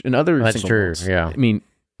Scotch and other. That's true. Malts. Yeah. I mean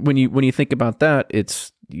when you think about that,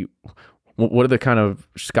 what are the kind of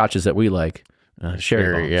Scotches that we like?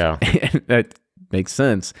 Sherry. Yeah, that makes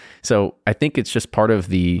sense. So I think it's just part of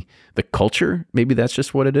the culture. Maybe that's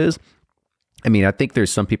just what it is. I mean, I think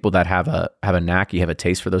there's some people that have a knack, you have a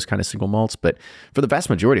taste for those kind of single malts, but for the vast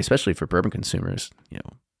majority, especially for bourbon consumers,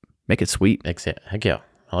 make it sweet. Heck yeah,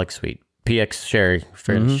 I like sweet. PX Sherry,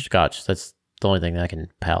 French Scotch. That's the only thing that I can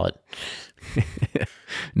palate.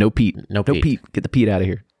 No peat. No peat. Get the peat out of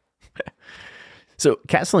here. So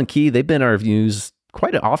Castle and Key, they've been in our reviews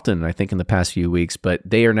quite often, I think, in the past few weeks, but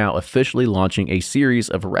they are now officially launching a series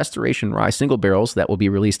of Restoration Rye single barrels that will be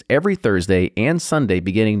released every Thursday and Sunday,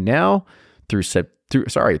 beginning now through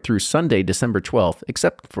Sunday, December 12th,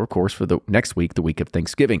 except for, of course, for the next week, the week of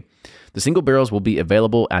Thanksgiving. The single barrels will be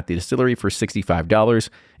available at the distillery for $65,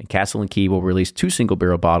 and Castle and Key will release 2 single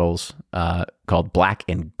barrel bottles called Black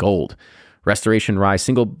and Gold. Restoration Rye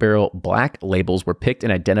single barrel black labels were picked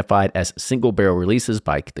and identified as single barrel releases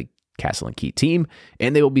by the Castle and Key team,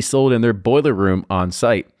 and they will be sold in their boiler room on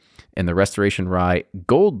site. And the Restoration Rye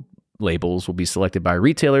Gold labels will be selected by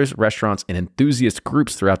retailers, restaurants, and enthusiast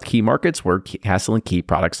groups throughout the key markets where Castle and Key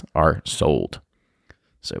products are sold.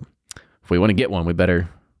 So if we want to get one, we better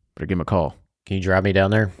give them a call. Can you drive me down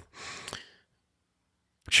there?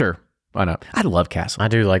 Sure. Why not? I love Castle. I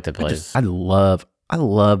do like the place. I love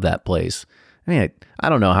that place. I mean, I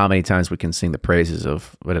don't know how many times we can sing the praises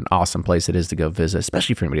of what an awesome place it is to go visit,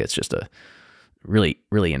 especially for anybody that's just a really,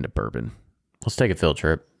 really into bourbon. Let's take a field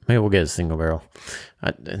trip. Maybe we'll get a single barrel.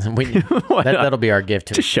 That'll be our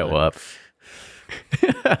gift to show up.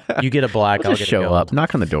 You get a black, I'll get show a gold. up,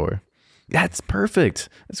 knock on the door. That's perfect.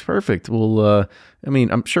 That's perfect. We'll,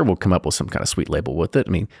 I'm sure we'll come up with some kind of sweet label with it.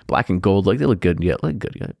 I mean, black and gold, like they look good. Yeah, look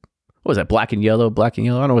good. What was that? Black and yellow. I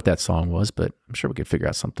don't know what that song was, but I'm sure we could figure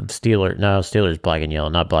out something. Steelers black and yellow,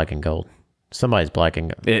 not black and gold. Somebody's black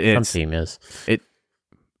and gold. Some team is.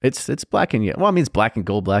 It's black and yellow. Well, I mean, it's black and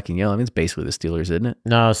gold, black and yellow. I mean, it's basically the Steelers, isn't it?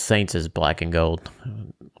 No, Saints is black and gold.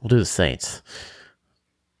 We'll do the Saints.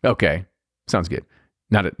 Okay, sounds good.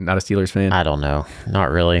 Not a Steelers fan. I don't know. Not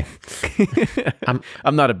really.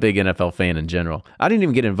 I'm not a big NFL fan in general. I didn't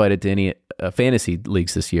even get invited to any fantasy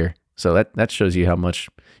leagues this year, so that shows you how much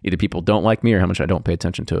either people don't like me or how much I don't pay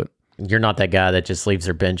attention to it. You're not that guy that just leaves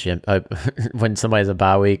their bench when somebody's a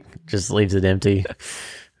bye week, just leaves it empty.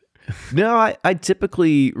 No, I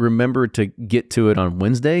typically remember to get to it on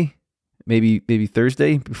Wednesday, maybe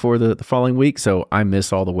Thursday before the following week. So I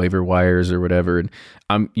miss all the waiver wires or whatever. And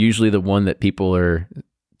I'm usually the one that people are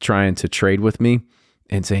trying to trade with me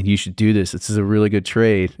and saying, you should do this. This is a really good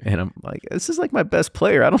trade. And I'm like, this is like my best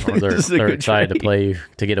player. I don't think this is a good trade. They're excited to play you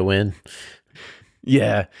to get a win.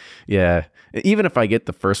 Yeah. Even if I get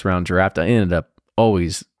the first round draft, I ended up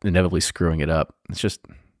always inevitably screwing it up. It's just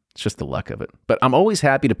the luck of it. But I'm always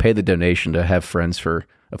happy to pay the donation to have friends for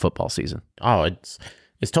a football season. Oh, it's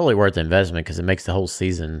totally worth the investment because it makes the whole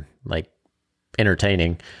season like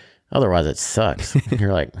entertaining. Otherwise, it sucks.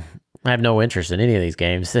 You're like, I have no interest in any of these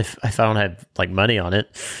games if I don't have like money on it.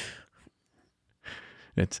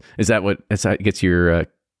 Is that what gets your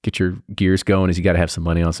gears going? Is you got to have some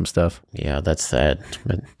money on some stuff? Yeah, that's sad.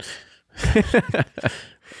 But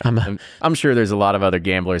I'm sure there's a lot of other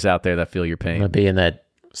gamblers out there that feel your pain. I'm gonna be in that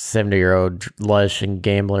 70-year-old lush and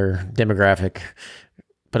gambler demographic,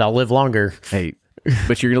 but I'll live longer. Hey,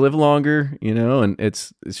 but you're gonna live longer, and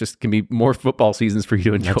it's just can be more football seasons for you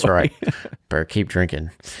to enjoy. That's right. Better keep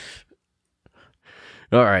drinking.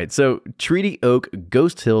 All right, so Treaty Oak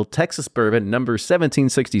Ghost Hill Texas Bourbon number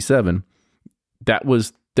 1767. That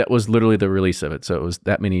was literally the release of it, so it was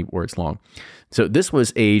that many words long. So this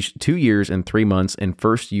was aged 2 years and 3 months in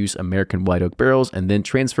first use American white oak barrels and then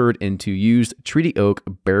transferred into used Treaty Oak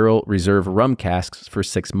Barrel Reserve rum casks for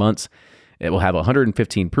 6 months. It will have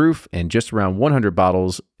 115 proof and just around 100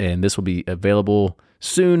 bottles, and this will be available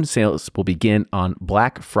soon. Sales will begin on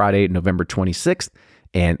Black Friday, November 26th,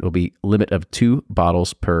 and it will be a limit of 2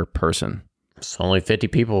 bottles per person. So only 50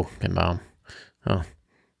 people can buy them. Oh.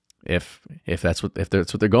 If that's what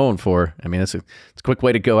they're going for. I mean, it's a quick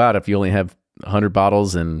way to go out. If you only have 100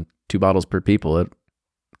 bottles and 2 bottles per people,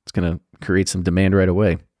 it's going to create some demand right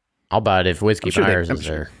away. I'll buy it if Whiskey Myers is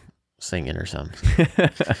there singing or something.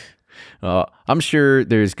 I'm sure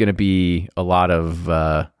there's going to be a lot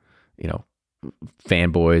of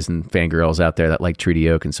fanboys and fangirls out there that like Treaty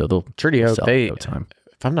Oak, and so they'll Treaty Oak. Sell it no time.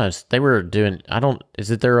 If I'm not, they were doing.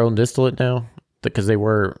 Is it their own distillate now? Because they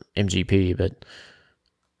were MGP, but.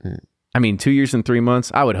 I mean, 2 years and 3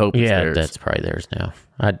 months. I would hope. It's theirs. That's probably theirs now.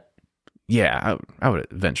 I would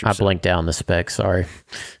venture. I blinked down the specs. Sorry.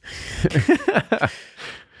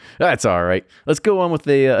 That's all right. Let's go on with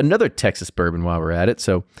another Texas bourbon while we're at it.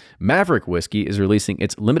 So, Maverick Whiskey is releasing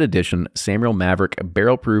its limited edition Samuel Maverick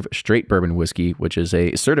Barrel Proof Straight Bourbon Whiskey, which is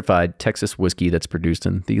a certified Texas whiskey that's produced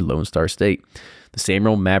in the Lone Star State. The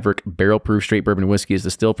Samuel Maverick Barrel Proof Straight Bourbon Whiskey is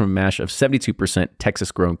distilled from a mash of 72%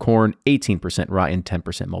 Texas-grown corn, 18% rye, and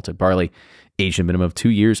 10% malted barley. Aged a minimum of 2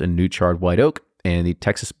 years in new charred white oak, and the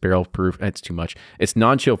Texas Barrel Proof. That's too much. It's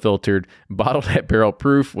non-chill filtered, bottled at barrel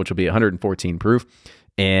proof, which will be 114 proof.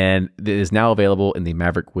 And it is now available in the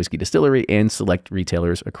Maverick Whiskey Distillery and select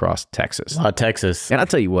retailers across Texas. Texas. And I'll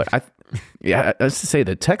tell you what, I was to say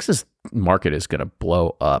the Texas market is going to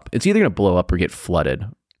blow up. It's either going to blow up or get flooded.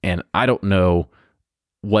 And I don't know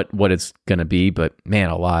what it's going to be, but man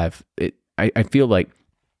alive, I feel like,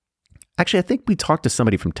 actually, I think we talked to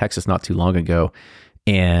somebody from Texas not too long ago,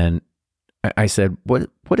 and I said, what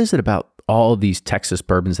is it about all of these Texas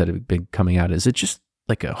bourbons that have been coming out? Is it just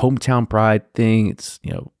like a hometown pride thing? It's,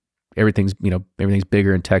 everything's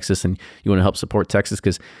bigger in Texas and you want to help support Texas?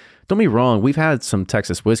 Because don't be wrong, we've had some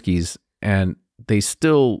Texas whiskeys and they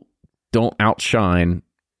still don't outshine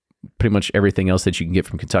pretty much everything else that you can get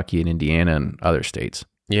from Kentucky and Indiana and other states.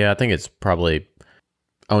 Yeah, I think it's probably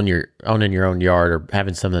owning your own yard or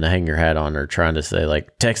having something to hang your hat on, or trying to say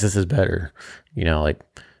like Texas is better.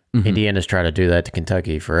 Indiana's tried to do that to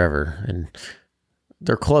Kentucky forever, and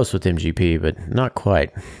they're close with MGP, but not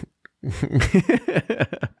quite.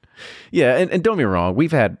 Yeah, and don't be wrong,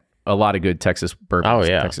 we've had a lot of good Texas bourbons,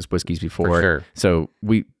 Texas whiskeys before. For sure. So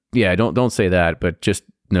don't say that, but just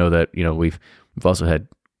know that we've also had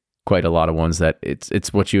quite a lot of ones that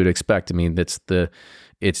it's what you would expect. I mean,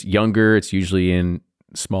 it's younger, it's usually in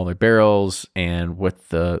smaller barrels, and with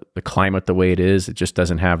the climate the way it is, it just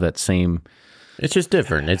doesn't have that same. It's just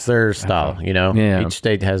different. It's their style, Yeah. Each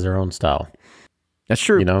state has their own style. That's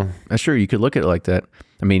true. That's true. You could look at it like that.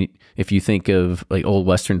 I mean, if you think of like old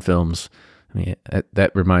Western films, I mean,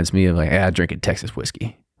 that reminds me of like, drinking Texas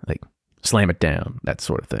whiskey, like slam it down, that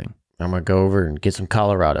sort of thing. I'm going to go over and get some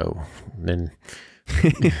Colorado. Then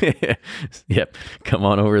Yep. Come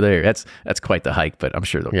on over there. That's quite the hike, but I'm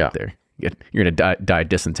sure they'll get there. You're going to die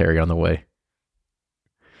dysentery on the way.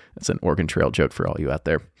 That's an Oregon Trail joke for all you out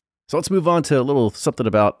there. So let's move on to a little something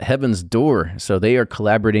about Heaven's Door. So they are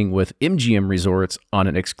collaborating with MGM Resorts on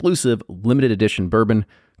an exclusive limited edition bourbon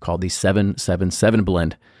called the 777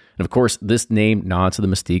 blend. And of course, this name nods to the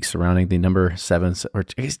mystique surrounding the number 7, or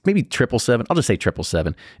maybe 777. I'll just say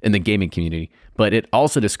 777 in the gaming community. But it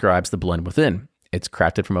also describes the blend within. It's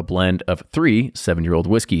crafted from a blend of 3 7-year-old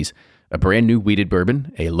whiskeys, a brand new wheated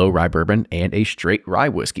bourbon, a low rye bourbon, and a straight rye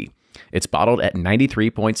whiskey. It's bottled at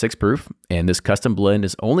 93.6 proof, and this custom blend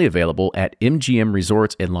is only available at MGM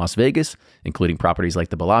Resorts in Las Vegas, including properties like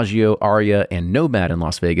the Bellagio, Aria, and Nomad in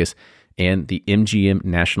Las Vegas, and the MGM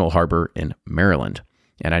National Harbor in Maryland.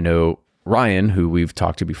 And I know Ryan, who we've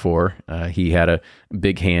talked to before, he had a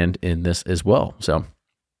big hand in this as well. So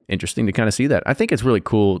interesting to kind of see that. I think it's really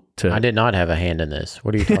cool to. I did not have a hand in this.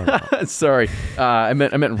 What are you talking about? Sorry, I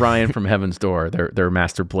meant Ryan from Heaven's Door. Their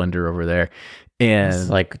master blender over there. And it's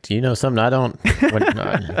like, do you know something I don't?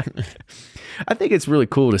 I think it's really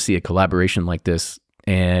cool to see a collaboration like this,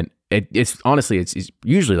 and it's honestly it's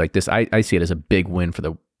usually like this. I see it as a big win for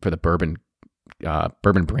the bourbon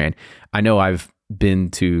brand. I know I've been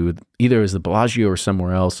to either it was the Bellagio or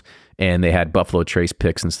somewhere else, and they had Buffalo Trace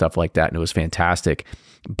picks and stuff like that, and it was fantastic.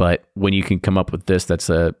 But when you can come up with this, that's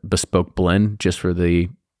a bespoke blend just for the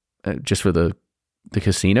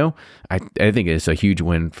casino, I think it's a huge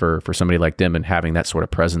win for somebody like them, and having that sort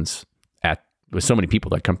of presence with so many people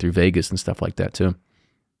that come through Vegas and stuff like that too.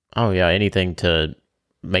 Oh yeah, anything to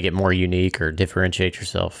make it more unique or differentiate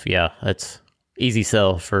yourself. Yeah, that's easy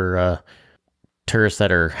sell for tourists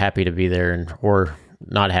that are happy to be there or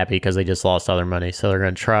not happy because they just lost all their money, so they're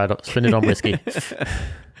going to try to spend it on whiskey.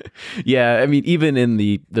 Yeah, I mean, even in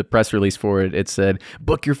the press release for it, it said,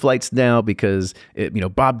 book your flights now because,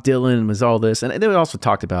 Bob Dylan was all this. And they also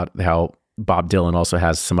talked about how Bob Dylan also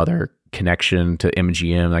has some other connection to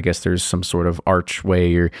MGM. I guess there's some sort of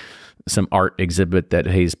archway or some art exhibit that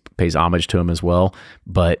pays homage to him as well.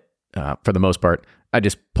 But for the most part, I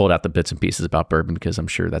just pulled out the bits and pieces about bourbon because I'm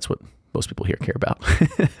sure that's what most people here care about.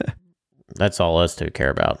 That's all us two care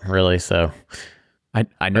about, really. So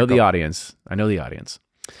I know the audience. I know the audience.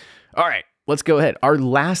 All right, let's go ahead. Our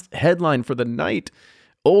last headline for the night.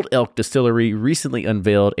 Old Elk Distillery recently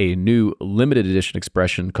unveiled a new limited edition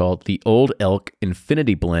expression called the Old Elk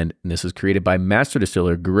Infinity Blend. And this was created by master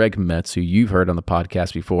distiller Greg Metz, who you've heard on the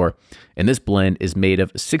podcast before. And this blend is made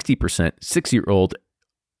of 60% 6-year-old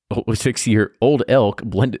elk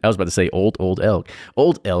blended. I was about to say old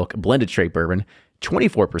elk blended straight bourbon,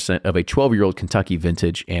 24% of a 12-year-old Kentucky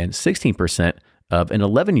vintage, and 16% of an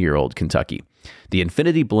 11-year-old Kentucky. The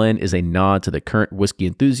Infinity Blend is a nod to the current whiskey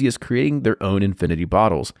enthusiasts creating their own Infinity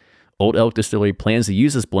bottles. Old Elk Distillery plans to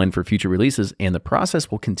use this blend for future releases, and the process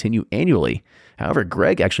will continue annually. However,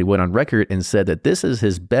 Greg actually went on record and said that this is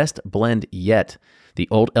his best blend yet. The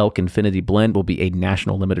Old Elk Infinity Blend will be a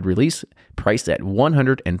national limited release, priced at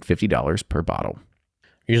 $150 per bottle.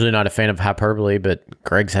 Usually not a fan of hyperbole, but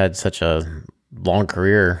Greg's had such a long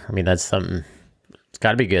career. I mean, that's something. It's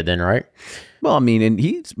got to be good then, right? Well, I mean, and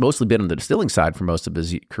he's mostly been on the distilling side for most of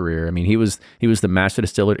his career. I mean, he was the master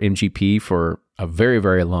distiller at MGP for a very,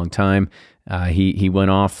 very long time. He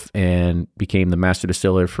went off and became the master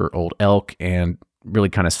distiller for Old Elk and really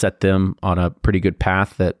kind of set them on a pretty good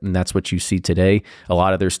path. And that's what you see today. A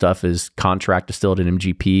lot of their stuff is contract distilled at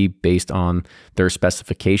MGP based on their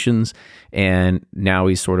specifications. And now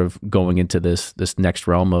he's sort of going into this next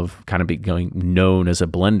realm of kind of becoming known as a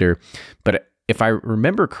blender. But if I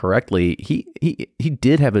remember correctly, he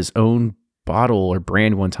did have his own bottle or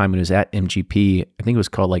brand one time when he was at MGP. I think it was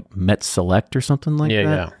called like Met Select or something like that.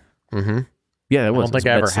 Yeah. Mm-hmm. Yeah, it was. I don't think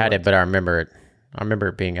I ever had it, but I remember it. I remember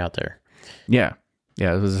it being out there. Yeah.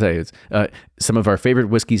 Yeah, I was going to say, it's some of our favorite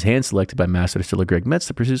whiskeys hand-selected by Master Distiller Greg Metz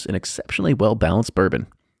to produce an exceptionally well-balanced bourbon.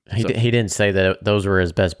 He didn't say that those were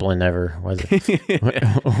his best blend ever, was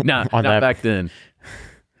it? Not back then.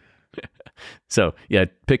 So, yeah,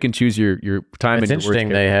 pick and choose your time. It's and interesting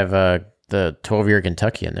they have the 12-year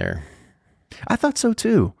Kentucky in there. I thought so,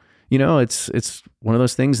 too. You know, it's one of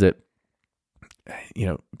those things that, you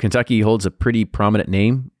know, Kentucky holds a pretty prominent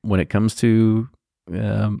name when it comes to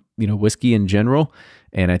whiskey in general.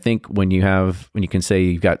 And I think when you can say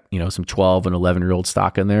you've got, some 12 and 11-year-old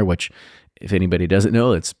stock in there, which if anybody doesn't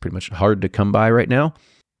know, it's pretty much hard to come by right now.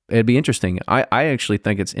 It'd be interesting. I actually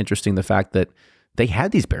think it's interesting the fact that they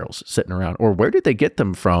had these barrels sitting around, or where did they get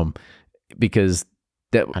them from? Because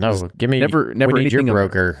that I know. Give me never we need your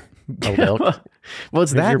broker. Old Elk. Well,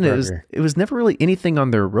 it's that, and it was never really anything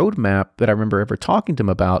on their roadmap that I remember ever talking to them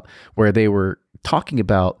about, where they were talking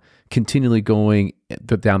about continually going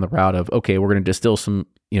down the route of, okay, we're going to distill some,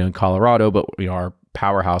 in Colorado, but our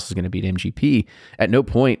powerhouse is going to be at MGP. At no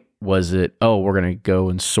point was it, we're going to go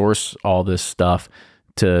and source all this stuff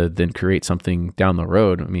to then create something down the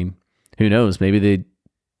road. I mean, who knows? Maybe they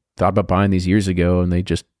thought about buying these years ago and they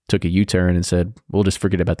just took a U-turn and said, we'll just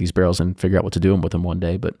forget about these barrels and figure out what to do with them one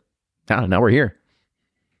day. But now we're here.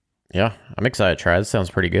 Yeah, I'm excited to try. This sounds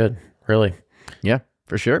pretty good. Really. Yeah,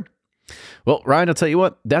 for sure. Well, Ryan, I'll tell you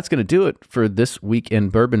what, that's going to do it for this week in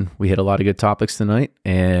bourbon. We hit a lot of good topics tonight.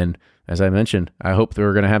 And as I mentioned, I hope that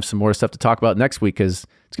we're going to have some more stuff to talk about next week, because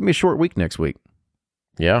it's going to be a short week next week.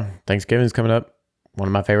 Yeah. Thanksgiving's coming up. One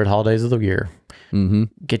of my favorite holidays of the year. Mm-hmm.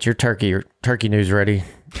 Get your turkey news ready.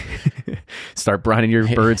 Start brining your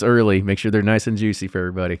birds early. Make sure they're nice and juicy for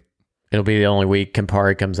everybody. It'll be the only week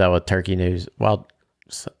Campari comes out with turkey news. Well,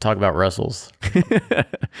 talk about Russell's.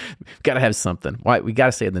 Got to have something. Why? We got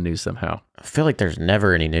to stay in the news somehow. I feel like there's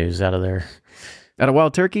never any news out of there. Out of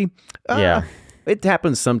Wild Turkey? Yeah. It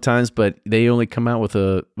happens sometimes, but they only come out with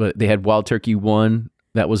they had Wild Turkey 1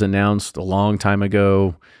 that was announced a long time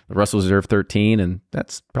ago, the Russell's Reserve 13, and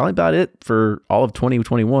that's probably about it for all of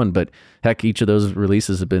 2021. But heck, each of those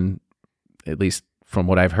releases have been, at least from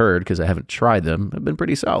what I've heard, because I haven't tried them, have been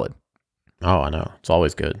pretty solid. Oh, I know. It's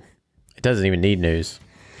always good. It doesn't even need news.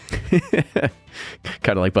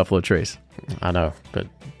 Kind of like Buffalo Trace. I know, but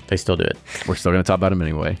they still do it. We're still going to talk about them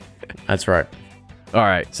anyway. That's right. All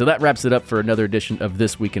right, so that wraps it up for another edition of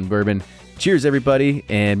This Week in Bourbon. Cheers, everybody,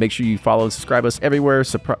 and make sure you follow and subscribe us everywhere,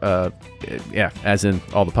 as in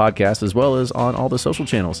all the podcasts, as well as on all the social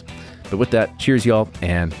channels. But with that, cheers, y'all,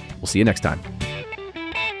 and we'll see you next time.